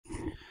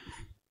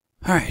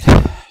Alright,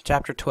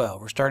 chapter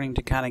 12. We're starting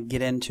to kind of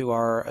get into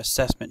our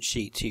assessment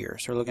sheets here.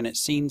 So we're looking at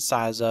scene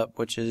size up,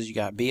 which is you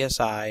got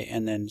BSI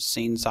and then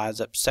scene size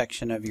up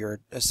section of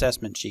your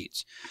assessment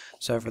sheets.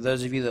 So for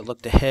those of you that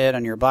looked ahead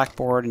on your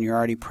blackboard and you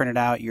already printed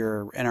out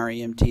your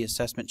NREMT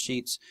assessment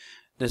sheets,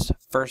 this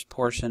first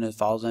portion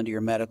falls under your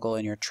medical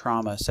and your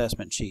trauma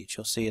assessment sheets.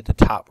 You'll see at the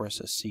top where it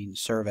says scene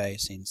survey,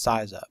 scene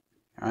size up.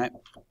 Alright.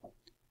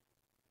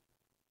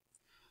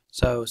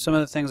 So some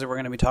of the things that we're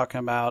going to be talking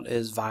about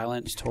is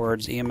violence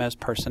towards EMS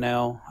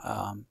personnel.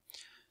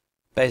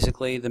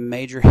 Basically, the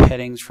major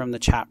headings from the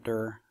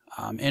chapter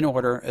in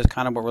order is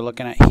kind of what we're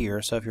looking at here.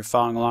 So if you're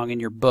following along in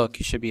your book,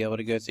 you should be able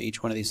to go through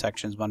each one of these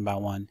sections one by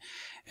one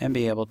and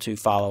be able to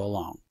follow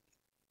along.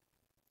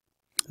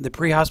 The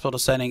pre-hospital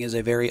setting is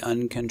a very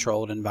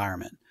uncontrolled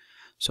environment.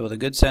 So with a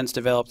good sense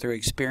developed through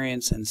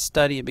experience and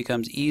study, it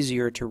becomes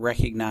easier to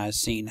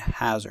recognize scene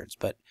hazards.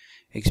 But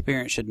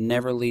experience should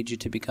never lead you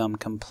to become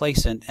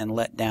complacent and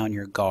let down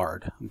your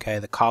guard. Okay,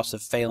 the cost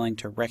of failing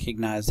to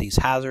recognize these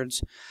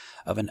hazards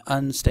of an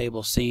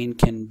unstable scene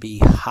can be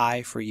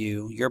high for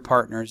you, your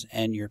partners,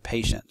 and your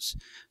patients.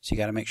 So you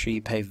got to make sure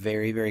you pay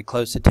very, very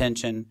close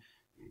attention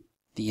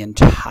the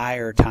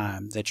entire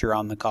time that you're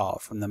on the call,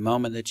 from the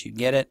moment that you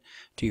get it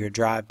to your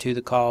drive to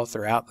the call,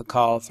 throughout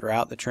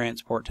the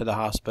transport to the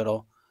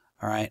hospital.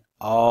 All right,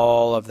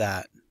 all of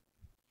that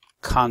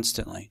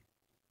constantly.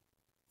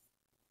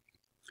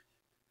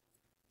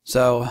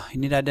 So you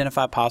need to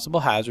identify possible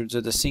hazards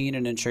of the scene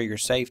and ensure your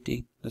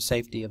safety, the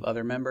safety of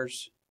other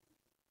members.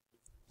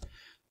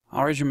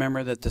 Always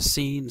remember that the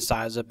scene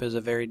size up is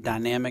a very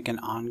dynamic and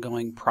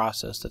ongoing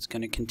process that's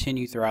going to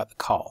continue throughout the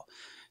call.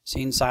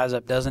 Scene size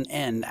up doesn't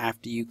end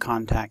after you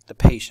contact the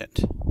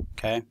patient.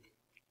 Okay?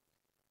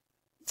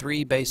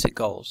 3 basic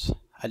goals.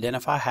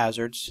 Identify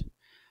hazards.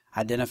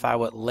 Identify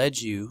what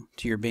led you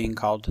to your being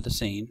called to the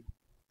scene.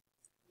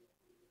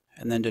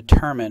 And then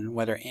determine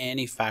whether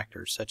any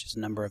factors such as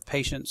number of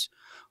patients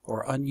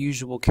or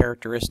unusual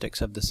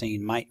characteristics of the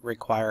scene might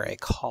require a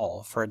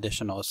call for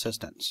additional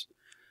assistance.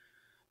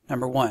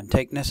 Number 1,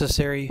 take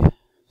necessary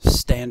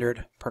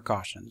standard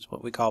precautions,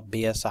 what we call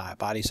BSI,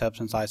 body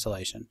substance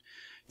isolation,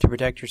 to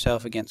protect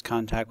yourself against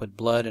contact with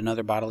blood and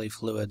other bodily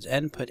fluids,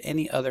 and put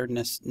any other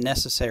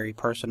necessary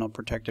personal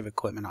protective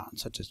equipment on,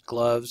 such as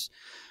gloves,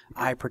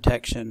 eye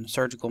protection,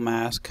 surgical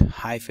mask,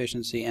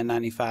 high-efficiency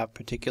N95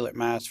 particulate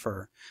mask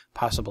for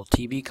possible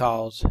TB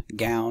calls,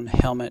 gown,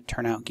 helmet,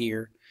 turnout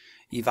gear.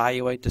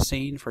 Evaluate the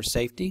scene for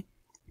safety.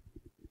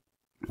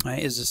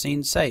 Is the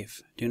scene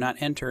safe? Do not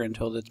enter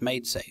until it's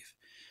made safe.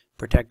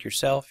 Protect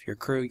yourself, your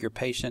crew, your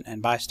patient,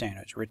 and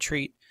bystanders.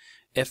 Retreat,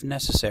 if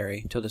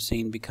necessary, till the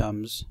scene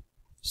becomes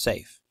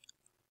safe.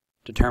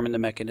 Determine the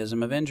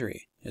mechanism of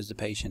injury. Is the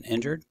patient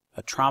injured,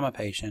 a trauma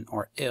patient,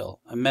 or ill,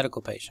 a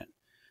medical patient?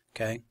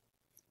 Okay?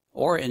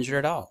 Or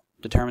injured at all.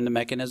 Determine the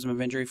mechanism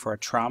of injury for a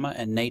trauma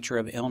and nature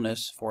of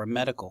illness for a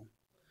medical.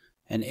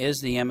 And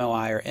is the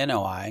MOI or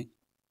NOI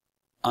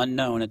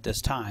unknown at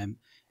this time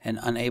and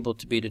unable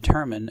to be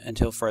determined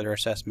until further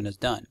assessment is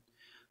done?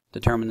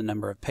 Determine the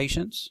number of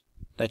patients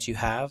that you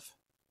have.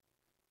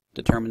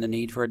 Determine the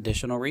need for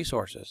additional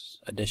resources,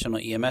 additional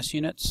EMS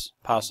units,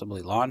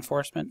 possibly law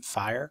enforcement,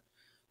 fire,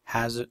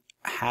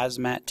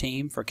 hazmat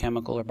team for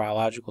chemical or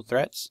biological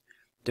threats.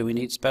 Do we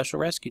need special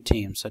rescue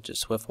teams such as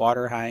swift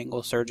water, high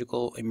angle,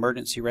 surgical,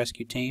 emergency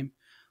rescue team,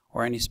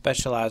 or any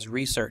specialized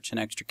research and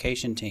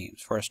extrication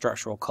teams for a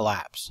structural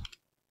collapse?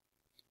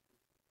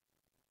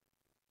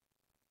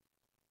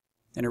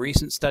 In a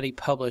recent study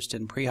published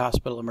in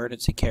Pre-Hospital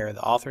Emergency Care,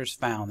 the authors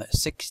found that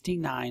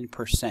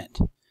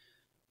 69%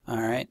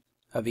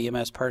 of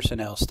EMS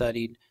personnel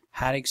studied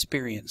had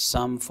experienced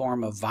some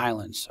form of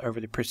violence over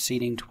the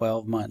preceding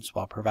 12 months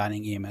while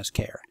providing EMS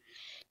care.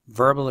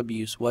 Verbal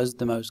abuse was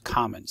the most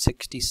common,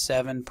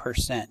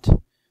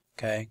 67%,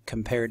 okay,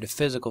 compared to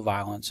physical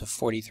violence of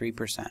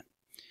 43%.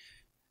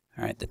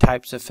 All right, the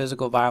types of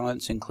physical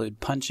violence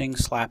include punching,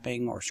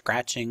 slapping, or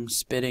scratching,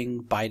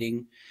 spitting,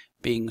 biting,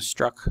 being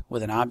struck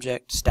with an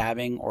object,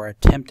 stabbing or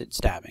attempted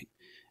stabbing,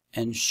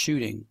 and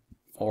shooting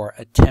or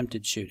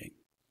attempted shooting.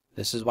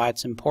 This is why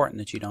it's important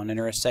that you don't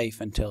enter a safe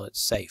until it's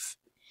safe.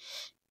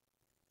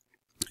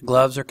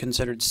 Gloves are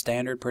considered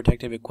standard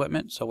protective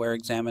equipment, so wear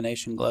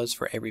examination gloves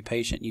for every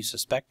patient you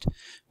suspect.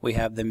 We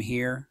have them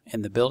here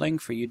in the building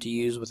for you to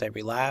use with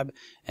every lab,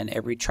 and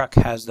every truck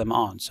has them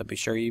on. So be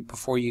sure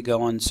before you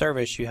go on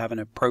service, you have an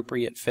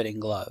appropriate fitting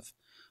glove.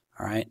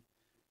 All right.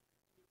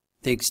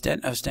 The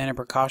extent of standard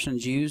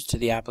precautions used to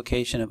the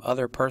application of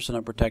other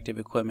personal protective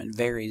equipment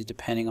varies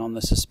depending on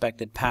the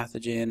suspected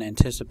pathogen,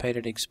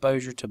 anticipated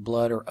exposure to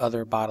blood or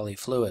other bodily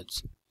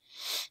fluids.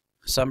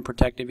 Some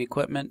protective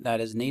equipment that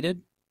is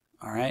needed,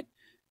 all right,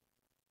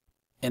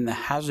 in the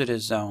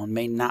hazardous zone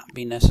may not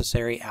be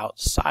necessary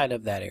outside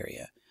of that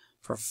area.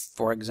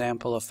 For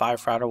example, a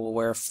firefighter will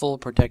wear full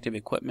protective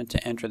equipment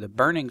to enter the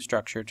burning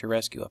structure to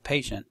rescue a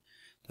patient.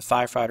 The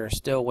firefighter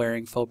still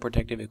wearing full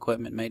protective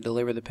equipment may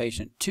deliver the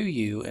patient to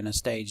you in a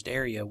staged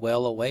area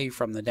well away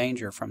from the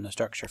danger from the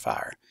structure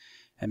fire.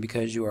 And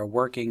because you are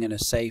working in a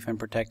safe and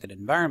protected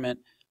environment,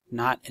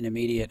 not an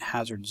immediate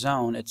hazard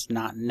zone, it's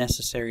not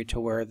necessary to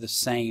wear the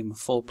same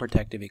full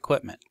protective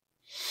equipment.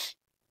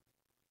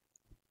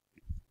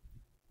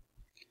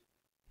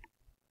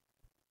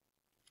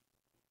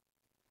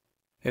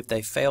 If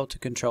they fail to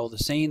control the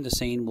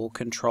scene will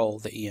control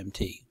the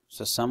EMT.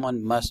 So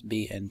someone must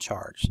be in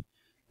charge.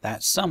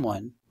 That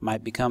someone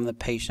might become the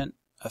patient,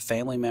 a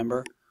family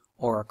member,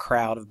 or a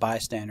crowd of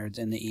bystanders,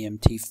 and the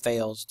EMT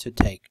fails to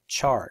take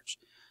charge.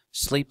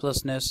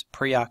 Sleeplessness,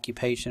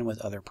 preoccupation with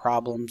other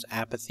problems,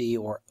 apathy,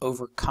 or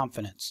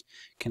overconfidence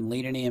can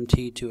lead an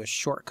EMT to a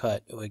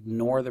shortcut to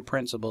ignore the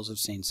principles of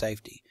scene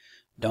safety.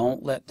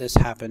 Don't let this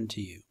happen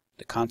to you.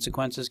 The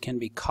consequences can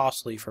be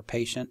costly for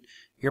patient,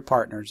 your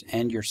partners,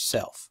 and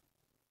yourself.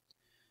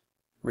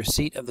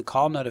 Receipt of the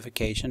call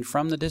notification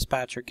from the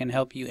dispatcher can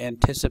help you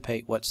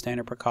anticipate what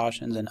standard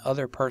precautions and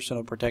other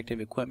personal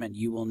protective equipment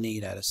you will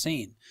need at a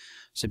scene.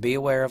 So be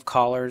aware of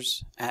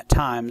callers at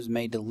times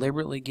may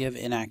deliberately give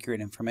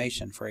inaccurate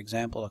information. For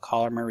example, a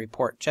caller may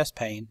report chest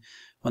pain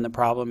when the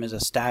problem is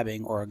a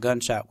stabbing or a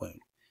gunshot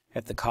wound.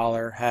 If the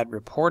caller had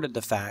reported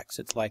the facts,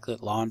 it's likely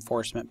that law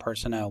enforcement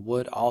personnel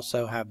would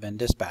also have been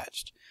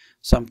dispatched,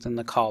 something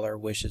the caller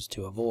wishes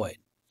to avoid.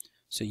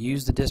 So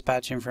use the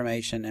dispatch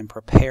information and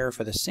prepare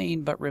for the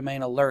scene, but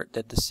remain alert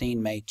that the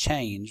scene may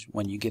change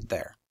when you get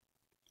there.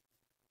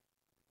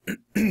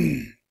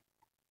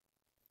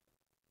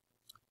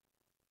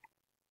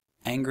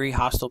 Angry,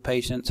 hostile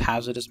patients,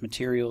 hazardous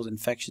materials,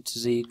 infectious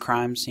disease,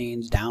 crime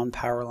scenes, down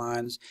power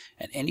lines.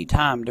 At any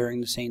time during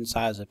the scene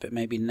size-up, it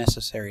may be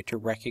necessary to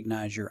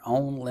recognize your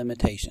own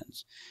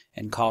limitations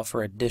and call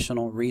for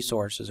additional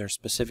resources or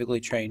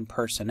specifically trained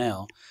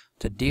personnel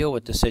to deal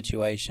with the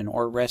situation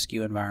or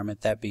rescue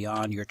environment that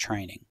beyond your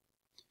training.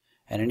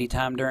 At any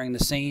time during the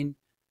scene,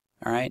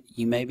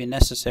 you may be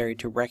necessary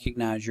to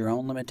recognize your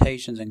own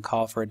limitations and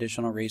call for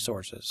additional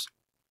resources.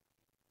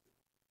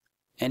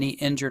 Any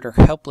injured or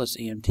helpless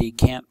EMT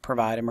can't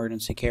provide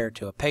emergency care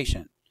to a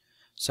patient,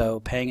 so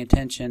paying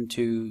attention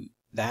to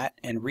that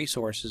and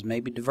resources may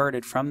be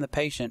diverted from the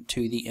patient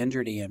to the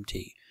injured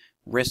EMT,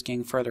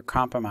 risking further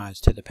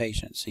compromise to the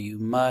patient. So you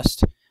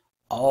must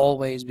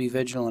always be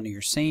vigilant of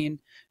your scene,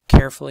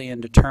 carefully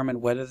and determine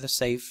whether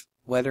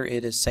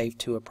it is safe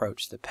to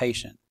approach the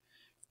patient.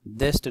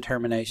 This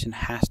determination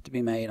has to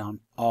be made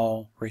on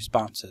all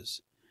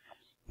responses.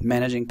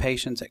 Managing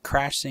patients at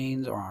crash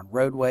scenes or on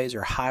roadways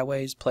or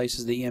highways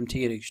places the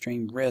EMT at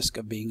extreme risk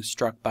of being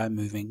struck by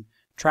moving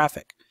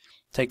traffic.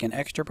 Take an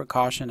extra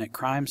precaution at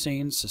crime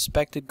scenes,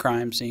 suspected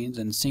crime scenes,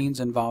 and scenes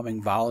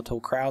involving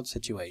volatile crowd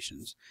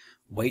situations.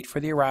 Wait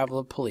for the arrival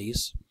of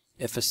police.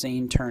 If a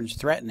scene turns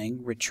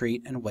threatening,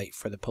 retreat and wait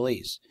for the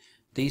police.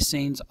 These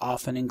scenes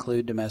often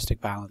include domestic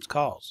violence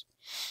calls.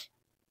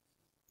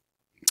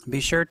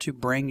 Be sure to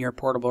bring your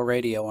portable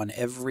radio on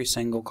every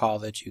single call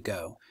that you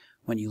go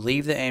when you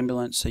leave the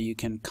ambulance, so you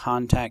can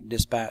contact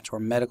dispatch or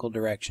medical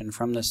direction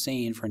from the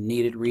scene for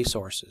needed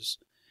resources.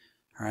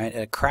 At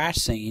a crash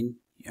scene,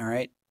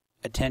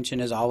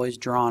 attention is always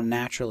drawn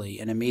naturally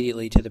and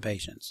immediately to the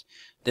patients.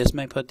 This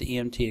may put the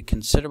EMT at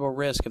considerable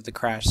risk if the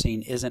crash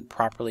scene isn't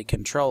properly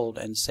controlled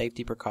and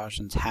safety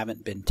precautions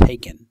haven't been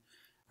taken.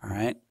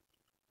 So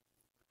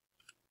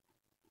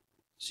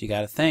you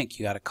got to think.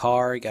 You got a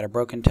car, you got a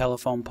broken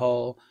telephone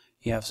pole,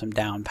 you have some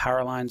down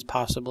power lines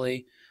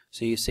possibly.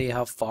 So you see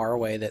how far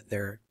away that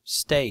they're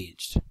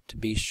staged to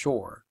be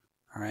sure.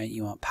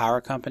 You want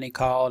power company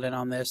called in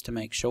on this to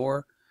make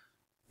sure.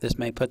 This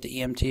may put the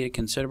EMT at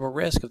considerable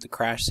risk if the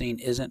crash scene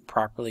isn't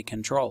properly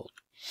controlled.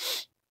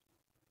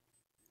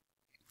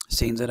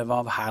 Scenes that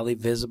involve highly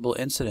visible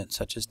incidents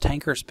such as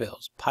tanker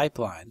spills,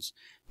 pipelines,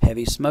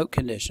 heavy smoke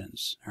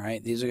conditions.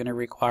 These are going to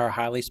require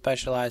highly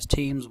specialized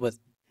teams with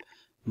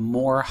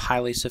more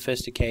highly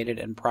sophisticated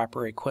and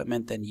proper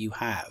equipment than you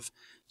have.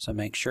 So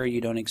make sure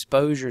you don't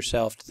expose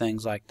yourself to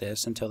things like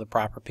this until the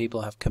proper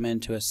people have come in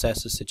to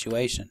assess the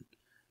situation.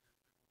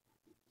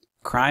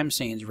 Crime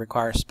scenes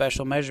require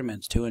special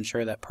measurements to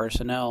ensure that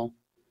personal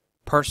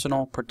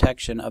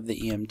protection of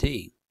the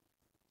EMT.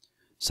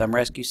 Some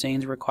rescue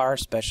scenes require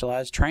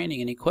specialized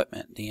training and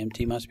equipment. The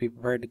EMT must be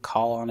prepared to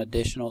call on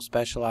additional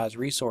specialized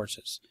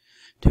resources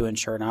to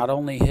ensure not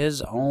only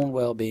his own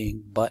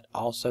well-being, but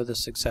also the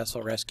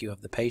successful rescue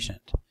of the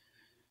patient.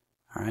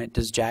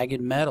 Does jagged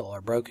metal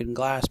or broken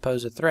glass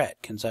pose a threat?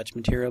 Can such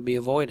material be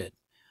avoided?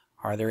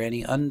 Are there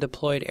any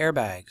undeployed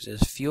airbags?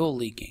 Is fuel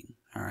leaking?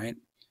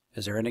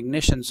 Is there an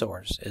ignition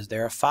source? Is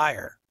there a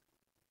fire?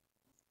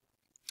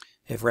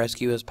 If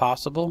rescue is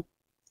possible,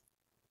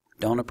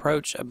 don't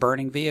approach a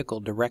burning vehicle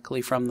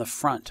directly from the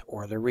front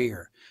or the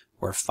rear,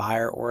 where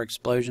fire or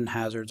explosion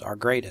hazards are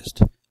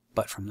greatest,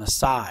 but from the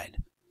side.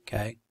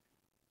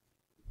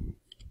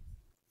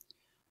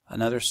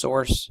 Another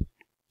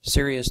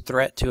serious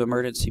threat to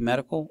emergency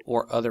medical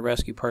or other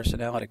rescue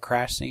personnel at a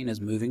crash scene is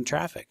moving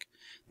traffic.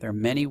 There are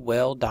many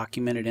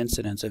well-documented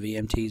incidents of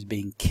EMTs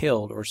being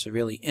killed or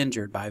severely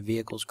injured by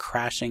vehicles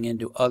crashing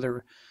into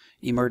other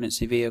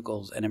emergency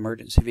vehicles and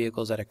emergency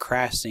vehicles at a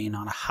crash scene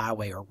on a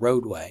highway or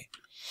roadway.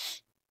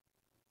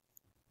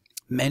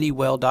 Many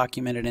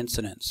well-documented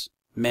incidents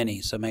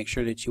many. So make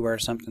sure that you wear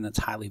something that's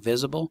highly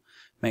visible.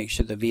 Make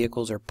sure the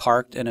vehicles are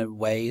parked in a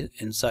way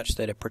in such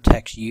that it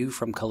protects you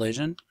from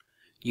collision.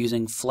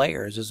 Using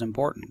flares is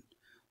important.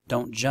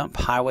 Don't jump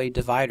highway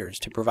dividers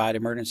to provide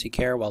emergency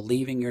care while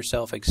leaving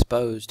yourself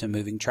exposed to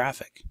moving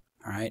traffic.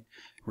 All right?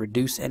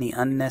 Reduce any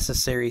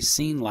unnecessary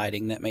scene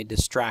lighting that may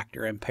distract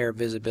or impair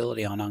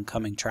visibility on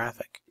oncoming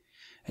traffic.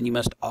 And you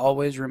must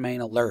always remain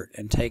alert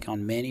and take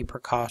on many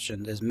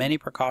precautions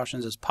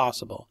as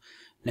possible,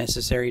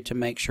 necessary to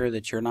make sure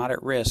that you're not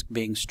at risk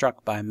being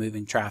struck by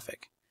moving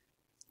traffic.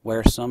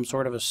 Wear some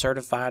sort of a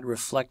certified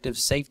reflective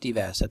safety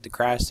vest at the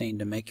crash scene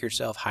to make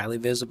yourself highly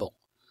visible,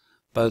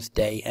 both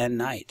day and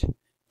night.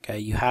 Okay,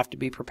 you have to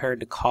be prepared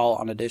to call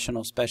on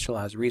additional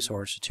specialized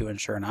resources to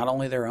ensure not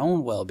only their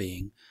own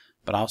well-being,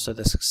 but also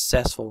the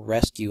successful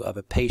rescue of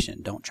a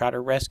patient. Don't try to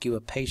rescue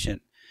a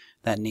patient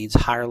that needs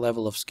higher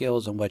level of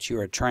skills than what you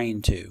are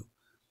trained to.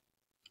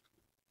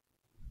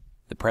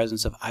 The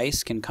presence of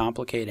ice can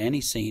complicate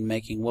any scene,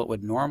 making what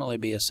would normally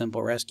be a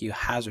simple rescue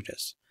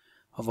hazardous.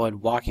 Avoid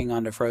walking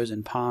onto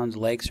frozen ponds,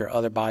 lakes, or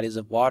other bodies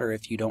of water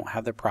if you don't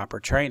have the proper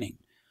training.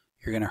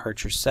 You're going to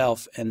hurt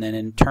yourself and then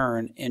in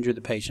turn injure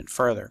the patient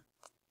further.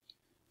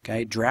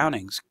 Okay,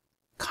 drownings,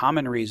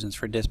 common reasons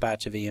for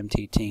dispatch of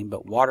EMT team,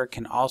 but water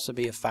can also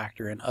be a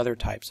factor in other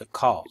types of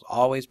calls.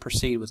 Always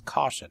proceed with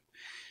caution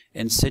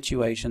in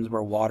situations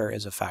where water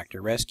is a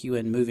factor. Rescue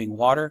in moving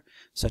water,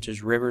 such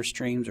as rivers,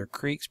 streams, or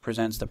creeks,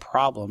 presents the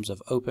problems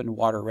of open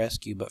water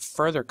rescue, but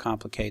further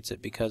complicates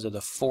it because of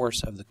the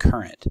force of the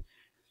current.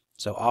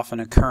 So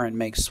often a current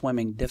makes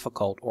swimming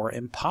difficult or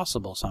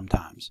impossible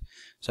sometimes.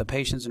 So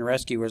patients and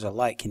rescuers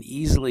alike can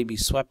easily be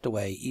swept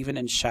away even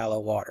in shallow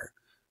water.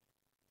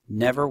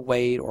 Never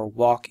wade or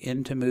walk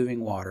into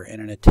moving water in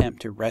an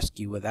attempt to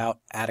rescue without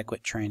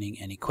adequate training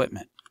and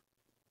equipment.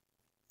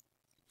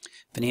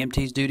 If an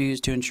EMT's duty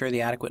is to ensure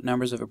the adequate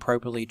numbers of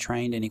appropriately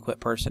trained and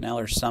equipped personnel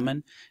are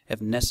summoned,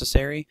 if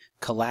necessary,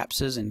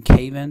 collapses and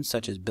cave-ins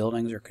such as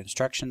buildings or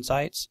construction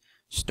sites,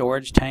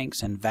 storage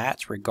tanks and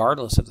vats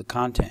regardless of the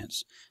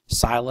contents,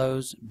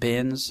 silos,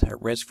 bins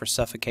at risk for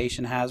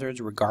suffocation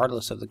hazards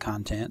regardless of the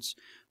contents,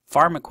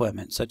 farm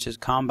equipment such as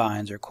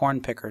combines or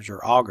corn pickers or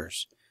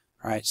augers.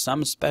 All right,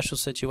 some special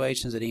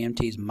situations that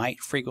EMTs might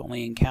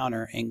frequently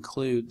encounter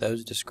include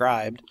those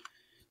described.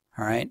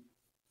 All right,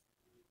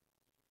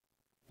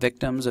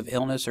 victims of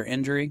illness or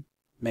injury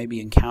may be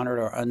encountered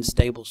on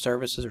unstable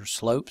surfaces or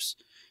slopes.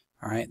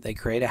 All right, they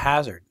create a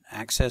hazard.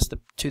 Access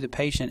to the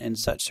patient in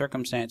such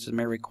circumstances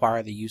may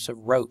require the use of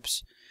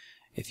ropes.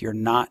 If you're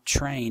not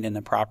trained in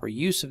the proper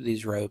use of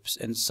these ropes,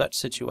 in such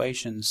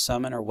situations,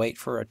 summon or wait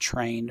for a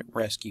trained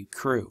rescue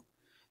crew.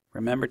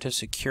 Remember to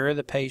secure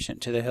the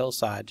patient to the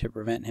hillside to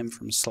prevent him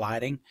from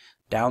sliding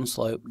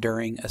downslope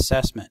during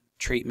assessment,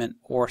 treatment,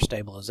 or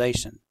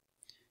stabilization.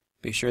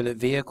 Be sure that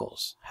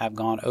vehicles have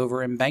gone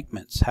over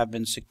embankments have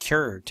been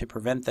secured to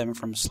prevent them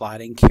from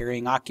sliding,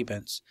 carrying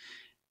occupants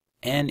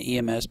and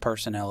EMS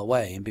personnel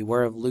away, and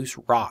beware of loose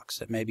rocks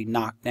that may be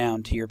knocked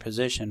down to your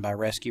position by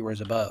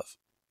rescuers above.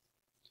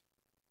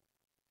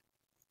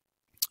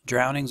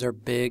 Drownings are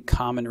big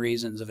common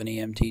reasons of an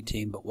EMT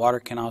team, but water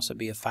can also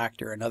be a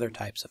factor in other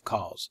types of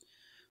calls.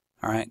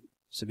 All right,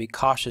 so be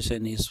cautious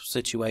in these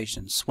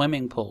situations.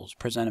 Swimming pools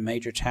present a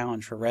major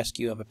challenge for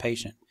rescue of a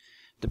patient.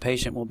 The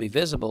patient will be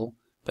visible,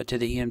 but to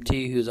the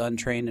EMT who's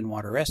untrained in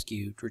water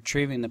rescue,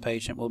 retrieving the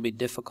patient will be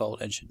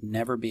difficult and should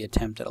never be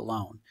attempted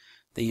alone.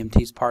 The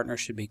EMT's partner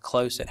should be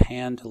close at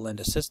hand to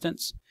lend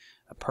assistance.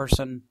 A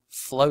person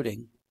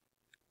floating,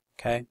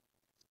 okay,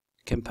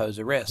 can pose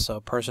a risk. So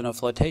a personal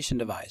flotation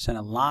device and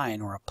a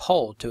line or a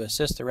pole to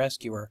assist the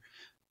rescuer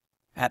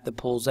at the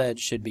pool's edge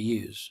should be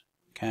used.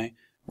 Okay?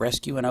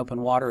 Rescue in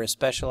open water is a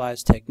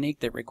specialized technique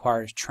that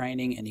requires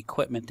training and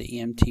equipment. The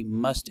EMT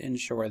must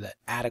ensure that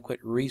adequate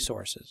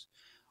resources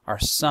are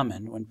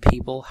summoned when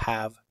people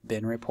have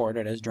been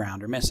reported as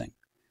drowned or missing.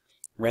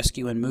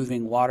 Rescue in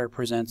moving water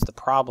presents the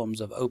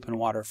problems of open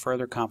water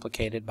further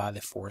complicated by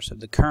the force of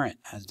the current,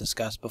 as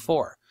discussed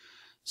before.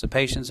 So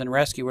patients and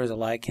rescuers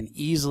alike can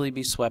easily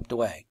be swept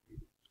away.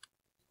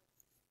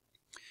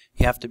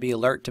 You have to be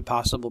alert to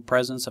possible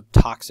presence of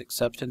toxic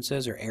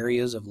substances or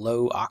areas of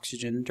low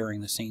oxygen during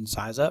the scene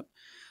size-up.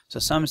 So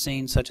some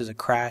scenes, such as a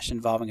crash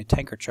involving a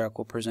tanker truck,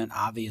 will present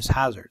obvious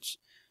hazards.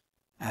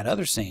 At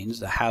other scenes,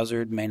 the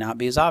hazard may not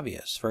be as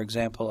obvious. For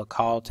example, a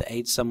call to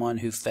aid someone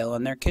who fell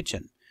in their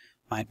kitchen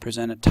might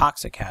present a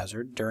toxic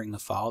hazard. During the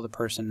fall, the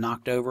person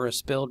knocked over a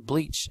spilled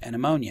bleach and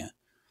ammonia.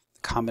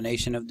 The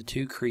combination of the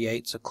two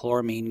creates a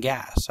chloramine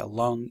gas, a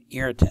lung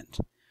irritant.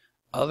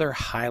 Other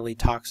highly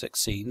toxic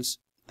scenes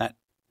that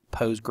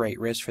pose great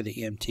risk for the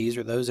EMTs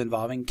are those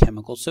involving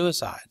chemical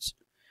suicides.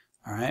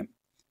 All right?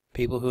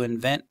 People who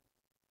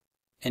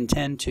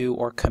intend to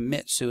or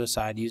commit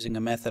suicide using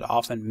a method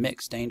often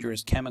mix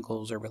dangerous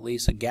chemicals or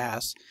release a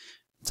gas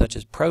such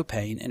as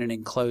propane in an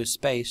enclosed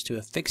space to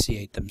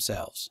asphyxiate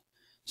themselves.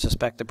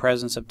 Suspect the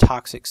presence of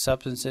toxic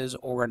substances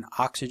or an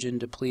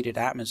oxygen-depleted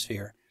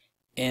atmosphere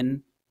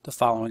in the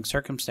following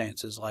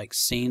circumstances, like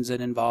scenes that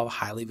involve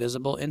highly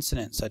visible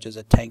incidents such as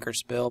a tanker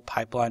spill,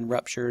 pipeline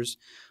ruptures,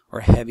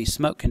 or heavy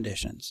smoke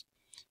conditions.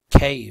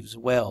 Caves,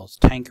 wells,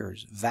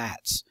 tankers,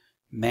 vats,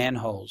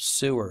 manholes,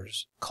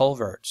 sewers,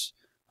 culverts,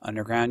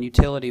 underground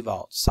utility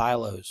vaults,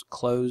 silos,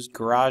 closed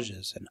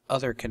garages, and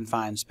other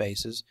confined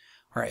spaces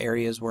are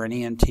areas where an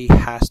EMT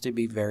has to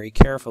be very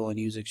careful and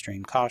use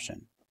extreme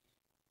caution.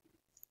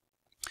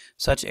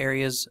 Such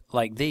areas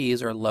like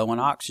these are low in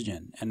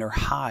oxygen and are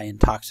high in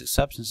toxic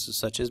substances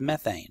such as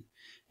methane.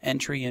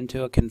 Entry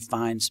into a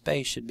confined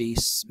space should be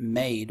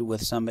made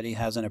with somebody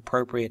who has an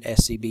appropriate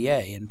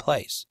SCBA in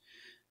place,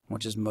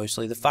 which is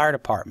mostly the fire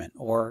department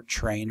or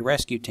trained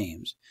rescue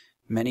teams.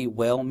 Many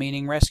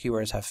well-meaning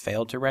rescuers have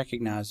failed to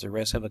recognize the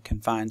risk of a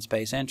confined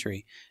space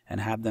entry and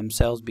have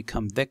themselves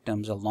become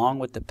victims along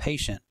with the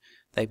patient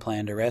they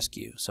plan to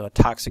rescue. So a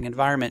toxic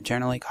environment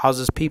generally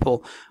causes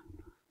people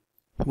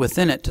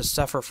within it to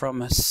suffer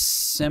from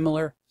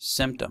similar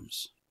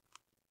symptoms.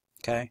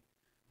 Okay?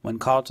 When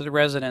called to the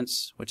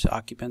residence, which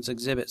occupants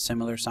exhibit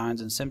similar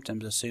signs and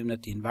symptoms, assume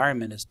that the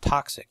environment is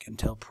toxic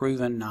until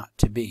proven not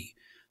to be.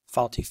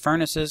 Faulty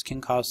furnaces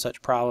can cause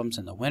such problems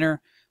in the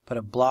winter, but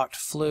a blocked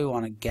flue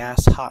on a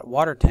gas hot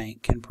water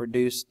tank can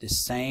produce the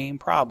same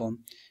problem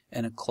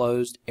in a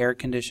closed,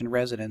 air-conditioned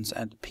residence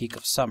at the peak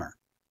of summer.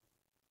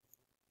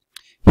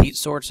 Heat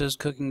sources,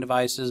 cooking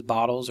devices,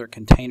 bottles or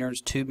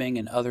containers, tubing,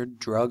 and other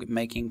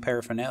drug-making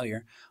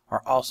paraphernalia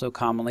are also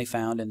commonly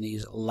found in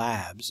these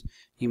labs.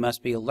 You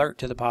must be alert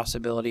to the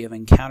possibility of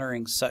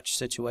encountering such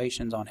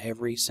situations on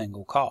every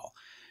single call.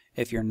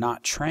 If you're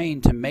not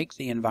trained to make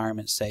the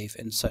environment safe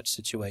in such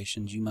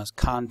situations, you must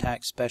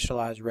contact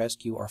specialized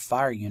rescue or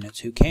fire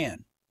units who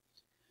can.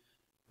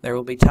 There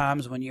will be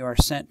times when you are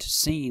sent to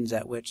scenes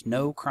at which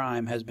no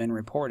crime has been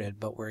reported,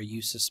 but where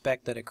you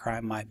suspect that a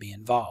crime might be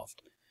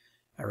involved.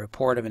 A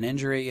report of an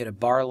injury at a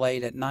bar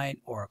late at night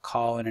or a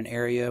call in an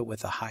area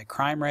with a high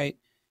crime rate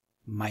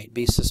might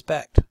be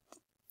suspect.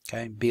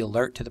 Okay? Be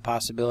alert to the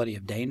possibility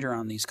of danger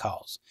on these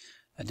calls.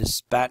 A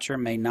dispatcher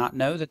may not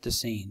know that the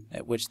scene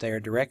at which they are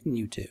directing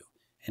you to,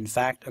 in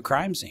fact, a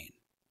crime scene.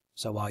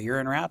 So while you're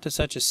en route to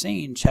such a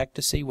scene, check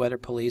to see whether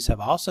police have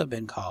also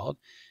been called.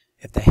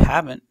 If they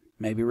haven't,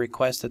 maybe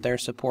request that their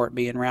support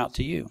be en route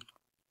to you.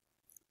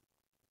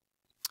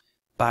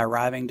 By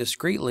arriving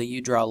discreetly, you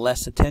draw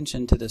less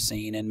attention to the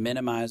scene and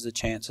minimize the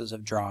chances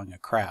of drawing a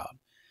crowd.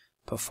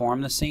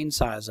 Perform the scene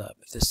size up.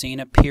 If the scene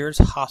appears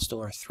hostile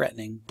or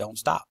threatening, don't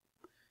stop.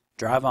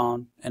 Drive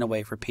on and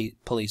away for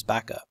police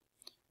backup.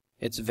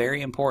 It's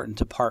very important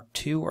to park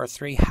 2 or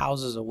 3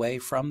 houses away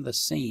from the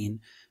scene,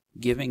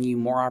 giving you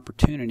more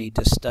opportunity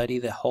to study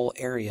the whole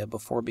area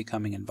before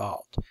becoming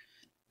involved.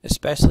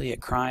 Especially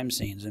at crime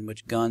scenes in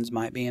which guns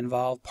might be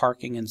involved,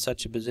 parking in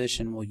such a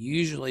position will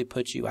usually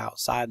put you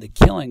outside the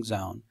killing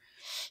zone,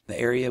 the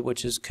area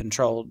which is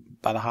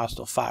controlled by the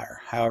hostile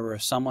fire. However,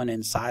 if someone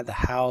inside the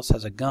house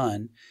has a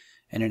gun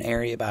and an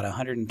area about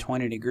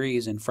 120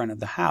 degrees in front of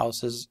the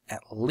house is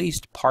at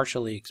least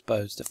partially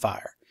exposed to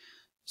fire.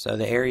 So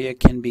the area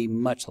can be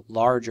much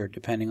larger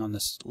depending on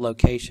the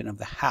location of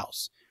the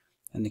house.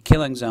 And the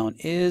killing zone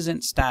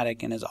isn't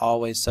static and is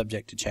always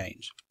subject to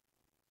change.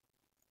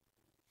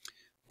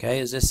 Okay,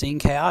 is this scene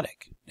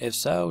chaotic? If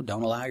so,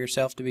 don't allow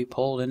yourself to be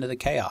pulled into the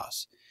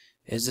chaos.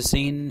 Is the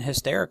scene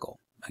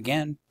hysterical?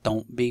 Again,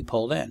 don't be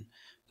pulled in.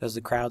 Does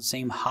the crowd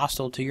seem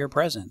hostile to your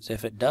presence?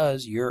 If it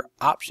does, your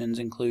options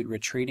include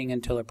retreating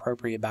until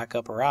appropriate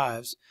backup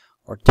arrives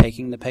or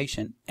taking the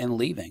patient and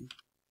leaving.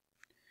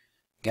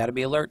 Got to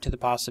be alert to the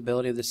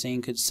possibility of the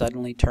scene could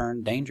suddenly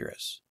turn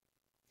dangerous.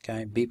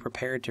 Okay, be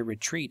prepared to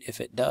retreat if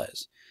it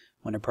does.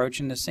 When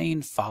approaching the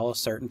scene, follow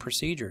certain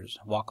procedures.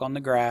 Walk on the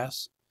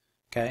grass,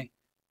 okay?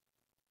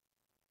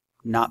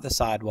 Not the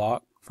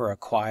sidewalk for a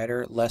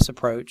quieter, less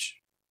approach.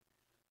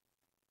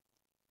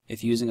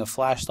 If using a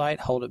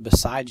flashlight, hold it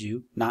beside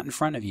you, not in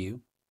front of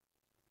you,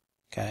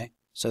 okay,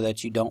 so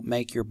that you don't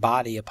make your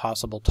body a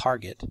possible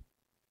target.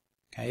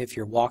 Okay, if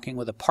you're walking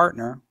with a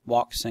partner,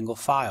 walk single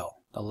file.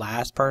 The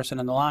last person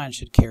in the line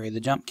should carry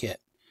the jump kit.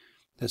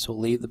 This will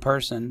leave the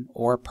person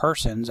or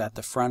persons at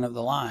the front of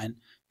the line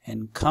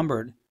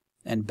encumbered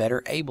and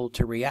better able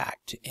to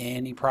react to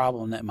any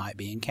problem that might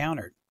be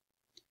encountered.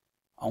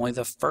 Only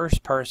the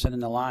first person in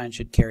the line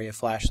should carry a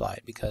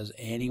flashlight, because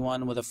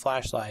anyone with a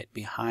flashlight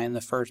behind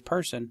the first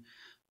person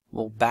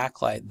will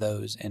backlight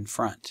those in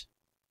front.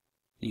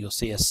 You'll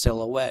see a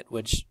silhouette,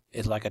 which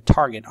is like a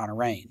target on a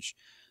range.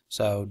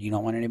 So you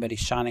don't want anybody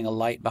shining a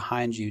light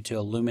behind you to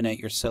illuminate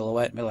your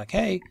silhouette and be like,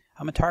 hey,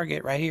 I'm a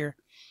target right here.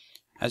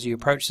 As you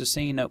approach the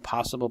scene, note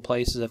possible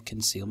places of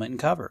concealment and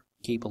cover.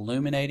 Keep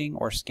illuminating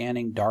or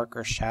scanning dark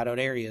or shadowed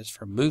areas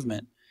for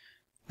movement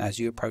as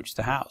you approach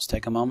the house.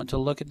 Take a moment to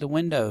look at the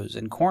windows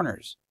and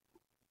corners.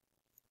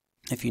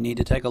 If you need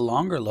to take a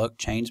longer look,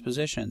 change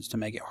positions to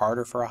make it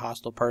harder for a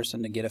hostile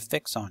person to get a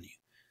fix on you.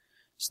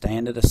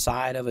 Stand to the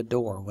side of a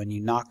door when you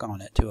knock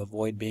on it to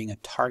avoid being a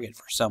target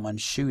for someone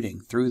shooting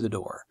through the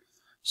door,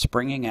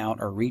 springing out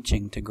or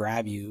reaching to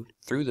grab you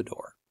through the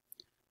door.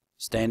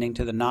 Standing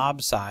to the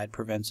knob side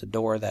prevents a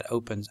door that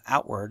opens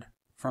outward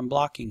from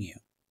blocking you.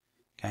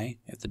 Okay?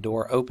 If the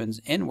door opens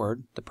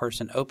inward, the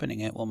person opening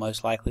it will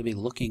most likely be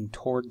looking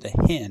toward the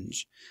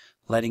hinge.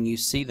 letting you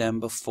see them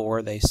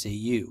before they see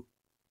you.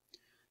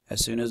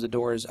 As soon as the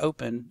door is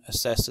open,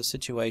 assess the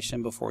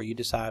situation before you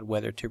decide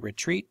whether to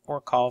retreat or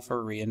call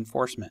for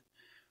reinforcement,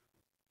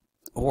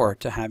 or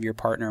to have your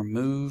partner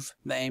move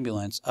the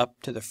ambulance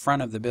up to the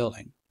front of the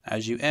building.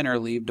 As you enter,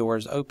 leave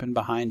doors open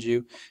behind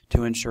you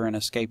to ensure an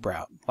escape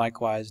route.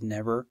 Likewise,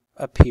 never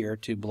appear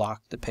to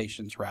block the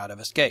patient's route of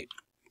escape.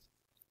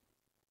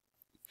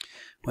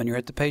 When you're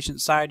at the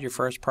patient's side, your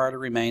first priority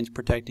remains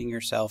protecting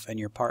yourself and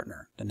your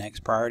partner. The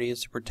next priority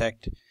is to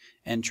protect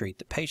and treat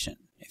the patient.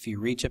 If you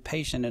reach a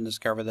patient and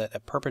discover that a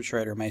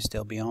perpetrator may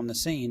still be on the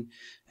scene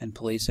and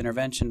police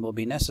intervention will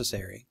be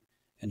necessary,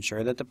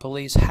 ensure that the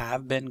police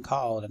have been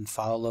called and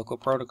follow local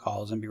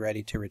protocols and be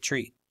ready to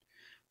retreat.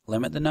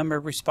 Limit the number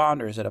of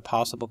responders at a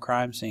possible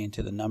crime scene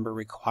to the number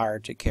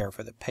required to care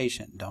for the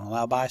patient. Don't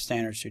allow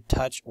bystanders to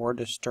touch or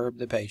disturb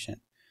the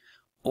patient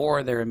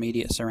or their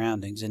immediate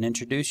surroundings, and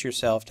introduce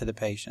yourself to the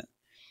patient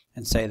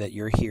and say that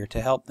you're here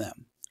to help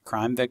them.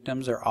 Crime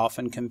victims are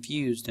often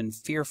confused and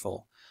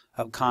fearful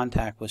of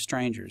contact with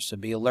strangers, so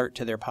be alert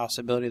to their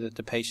possibility that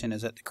the patient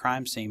is at the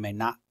crime scene may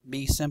not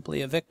be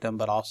simply a victim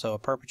but also a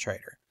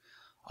perpetrator.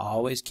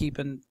 Always keep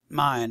in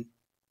mind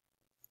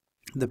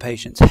the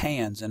patient's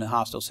hands in a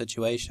hostile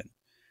situation.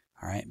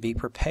 All right, be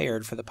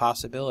prepared for the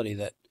possibility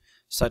that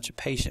such a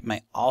patient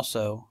may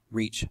also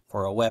reach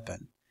for a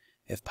weapon.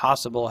 If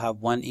possible, have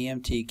one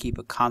EMT keep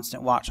a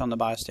constant watch on the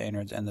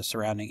bystanders and the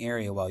surrounding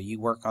area while you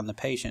work on the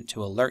patient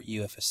to alert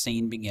you if a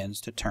scene begins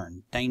to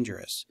turn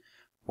dangerous.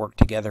 Work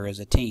together as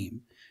a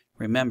team.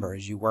 Remember,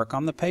 as you work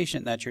on the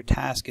patient, that your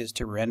task is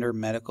to render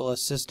medical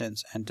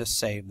assistance and to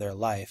save their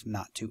life,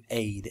 not to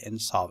aid in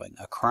solving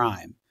a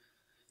crime.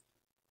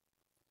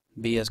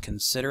 Be as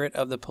considerate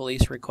of the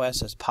police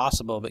requests as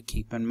possible, but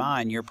keep in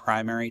mind your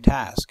primary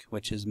task,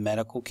 which is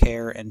medical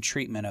care and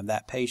treatment of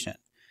that patient.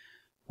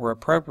 Where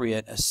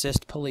appropriate,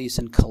 assist police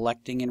in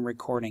collecting and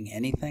recording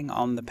anything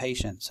on the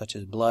patient, such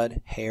as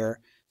blood, hair,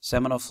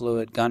 seminal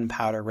fluid,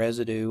 gunpowder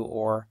residue,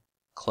 or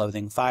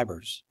clothing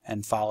fibers,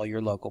 and follow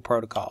your local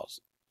protocols.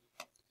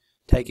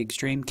 Take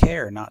extreme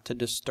care not to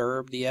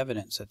disturb the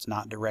evidence that's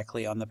not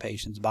directly on the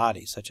patient's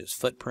body, such as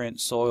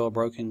footprints, soil,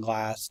 broken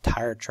glass,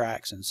 tire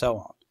tracks, and so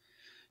on.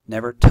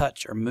 Never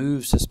touch or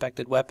move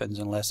suspected weapons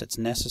unless it's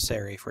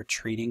necessary for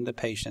treating the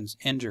patient's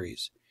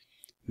injuries.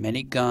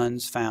 Many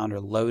guns found are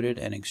loaded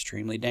and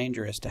extremely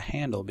dangerous to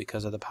handle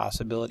because of the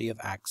possibility of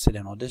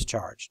accidental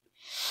discharge.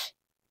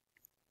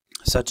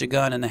 Such a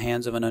gun in the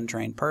hands of an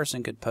untrained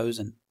person could pose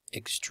an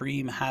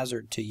extreme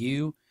hazard to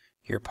you,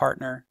 your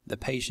partner, the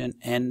patient,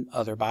 and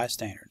other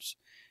bystanders.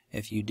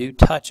 If you do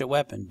touch a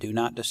weapon, do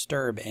not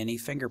disturb any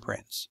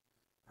fingerprints,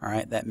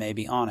 that may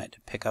be on it.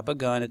 Pick up a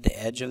gun at the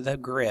edge of the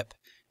grip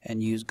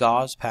and use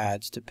gauze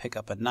pads to pick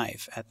up a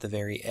knife at the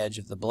very edge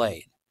of the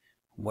blade.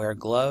 Wear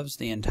gloves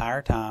the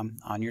entire time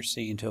on your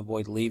scene to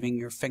avoid leaving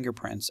your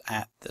fingerprints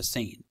at the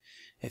scene.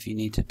 If you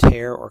need to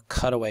tear or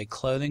cut away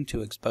clothing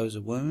to expose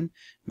a wound,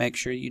 make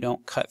sure you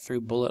don't cut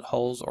through bullet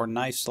holes or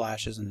knife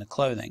slashes in the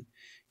clothing.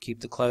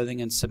 Keep the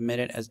clothing and submit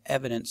it as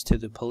evidence to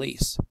the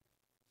police.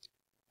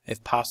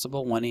 If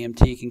possible, one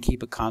EMT can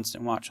keep a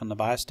constant watch on the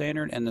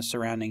bystander and the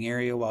surrounding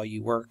area while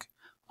you work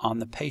on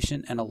the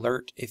patient and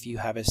alert if you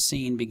have a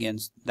scene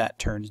that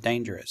turns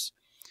dangerous.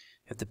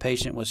 If the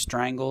patient was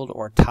strangled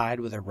or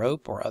tied with a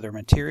rope or other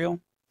material,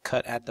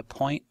 cut at the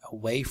point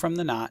away from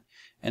the knot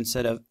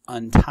instead of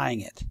untying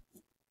it.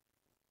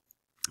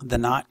 The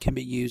knot can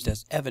be used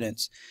as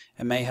evidence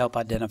and may help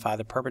identify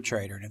the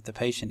perpetrator, and if the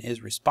patient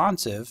is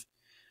responsive,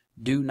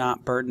 do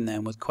not burden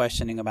them with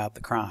questioning about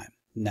the crime.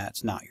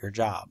 That's not your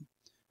job.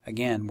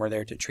 Again, we're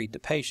there to treat the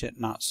patient,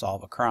 not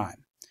solve a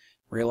crime.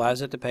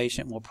 Realize that the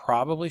patient will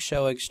probably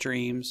show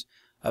extremes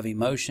of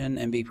emotion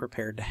and be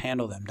prepared to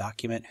handle them.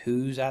 Document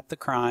who's at the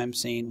crime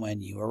scene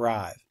when you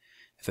arrive.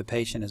 If a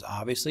patient is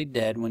obviously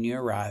dead when you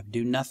arrive,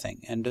 do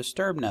nothing and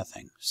disturb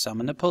nothing.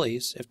 Summon the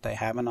police if they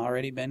haven't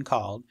already been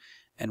called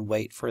and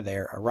wait for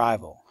their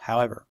arrival.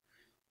 However,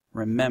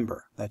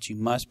 remember that you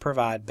must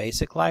provide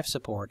basic life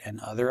support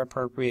and other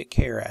appropriate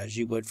care as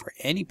you would for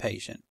any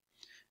patient,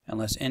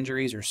 unless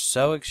injuries are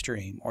so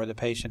extreme or the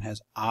patient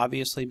has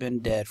obviously been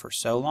dead for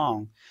so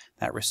long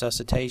that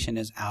resuscitation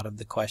is out of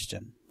the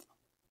question.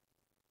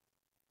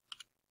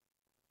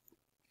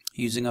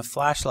 Using a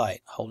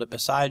flashlight, hold it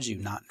beside you,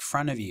 not in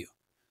front of you,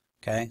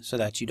 so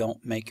that you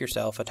don't make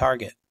yourself a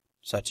target,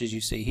 such as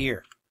you see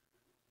here.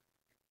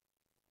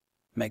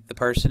 Make the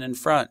person in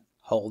front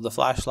hold the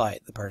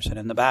flashlight. The person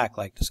in the back,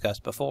 like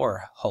discussed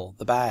before, hold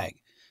the bag.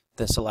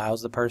 This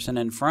allows the person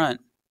in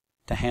front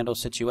to handle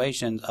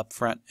situations up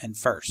front and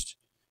first.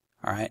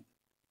 If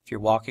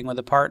you're walking with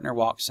a partner,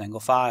 walk single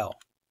file.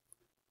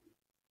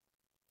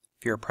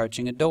 If you're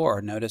approaching a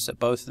door, notice that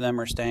both of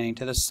them are standing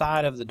to the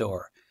side of the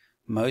door.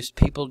 Most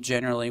people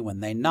generally,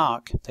 when they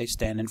knock, they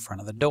stand in front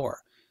of the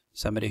door.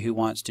 Somebody who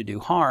wants to do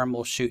harm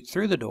will shoot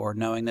through the door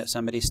knowing that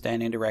somebody's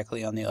standing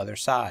directly on the other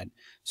side.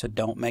 So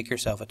don't make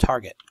yourself a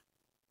target.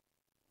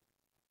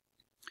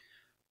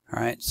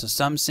 So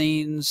some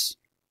scenes,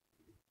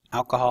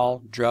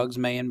 alcohol, drugs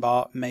may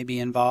be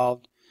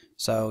involved.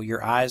 So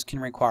your eyes can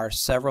require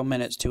several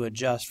minutes to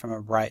adjust from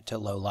a bright to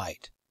low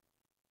light.